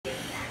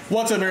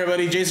What's up,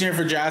 everybody? Jason here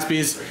for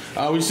Jaspys.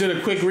 We just did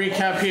a quick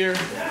recap here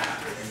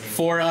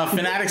for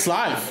Fanatics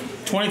Live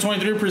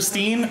 2023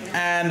 Pristine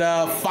and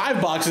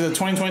 5 boxes of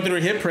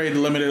 2023 Hit Parade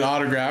limited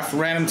autograph,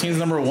 random teams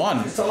number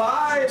 1. It's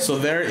alive! So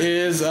there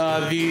is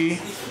the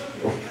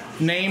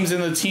names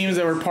and the teams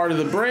that were part of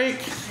the break.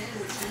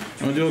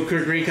 And we'll do a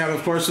quick recap,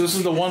 of course. So this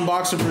is the 1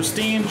 box of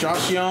Pristine.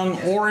 Josh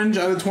Young, orange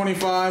out of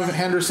 25.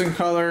 Henderson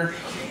color.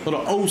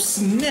 Little oh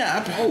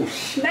snap. Oh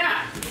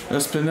snap!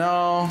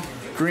 Espinel.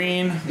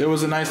 Green. There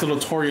was a nice little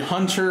Torrey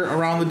Hunter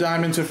around the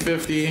diamond to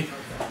 50. And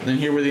then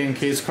here were the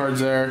encased cards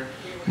there.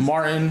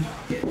 Martin,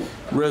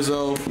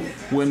 Rizzo,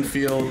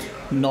 Winfield,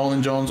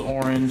 Nolan Jones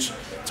orange,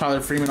 Tyler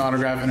Freeman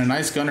autograph, and a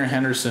nice Gunnar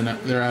Henderson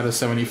there out of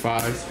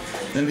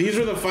 75. And these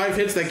were the 5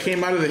 hits that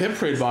came out of the Hit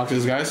Parade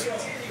boxes, guys.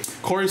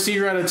 Corey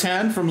Seager out of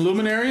 10 from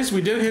Luminaries.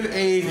 We did hit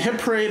a Hit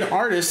Parade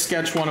artist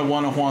sketch 1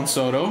 of Juan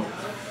Soto.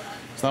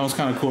 So that was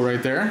kind of cool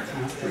right there.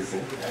 That's pretty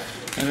cool.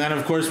 And then,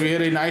 of course, we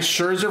hit a nice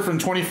Scherzer from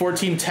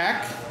 2014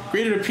 Tech.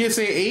 Graded a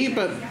PSA 8,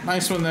 but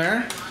nice one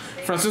there.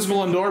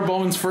 Francisco Lindor,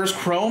 Bowman's first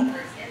Chrome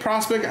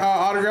prospect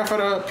autograph out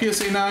of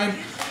PSA 9.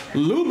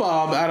 Lou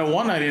Bob out of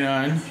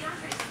 199.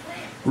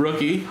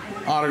 Rookie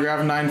autograph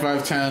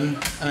 9/5/10.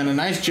 And then a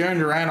nice Jarren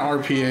Duran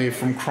RPA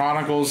from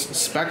Chronicles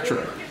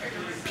Spectra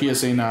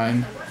PSA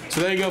 9.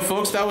 So there you go,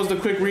 folks. That was the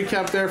quick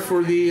recap there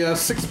for the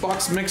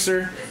 6-box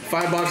mixer,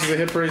 5 boxes of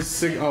Hit Parade,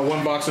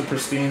 1 box of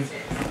Pristine.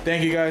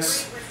 Thank you,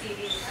 guys.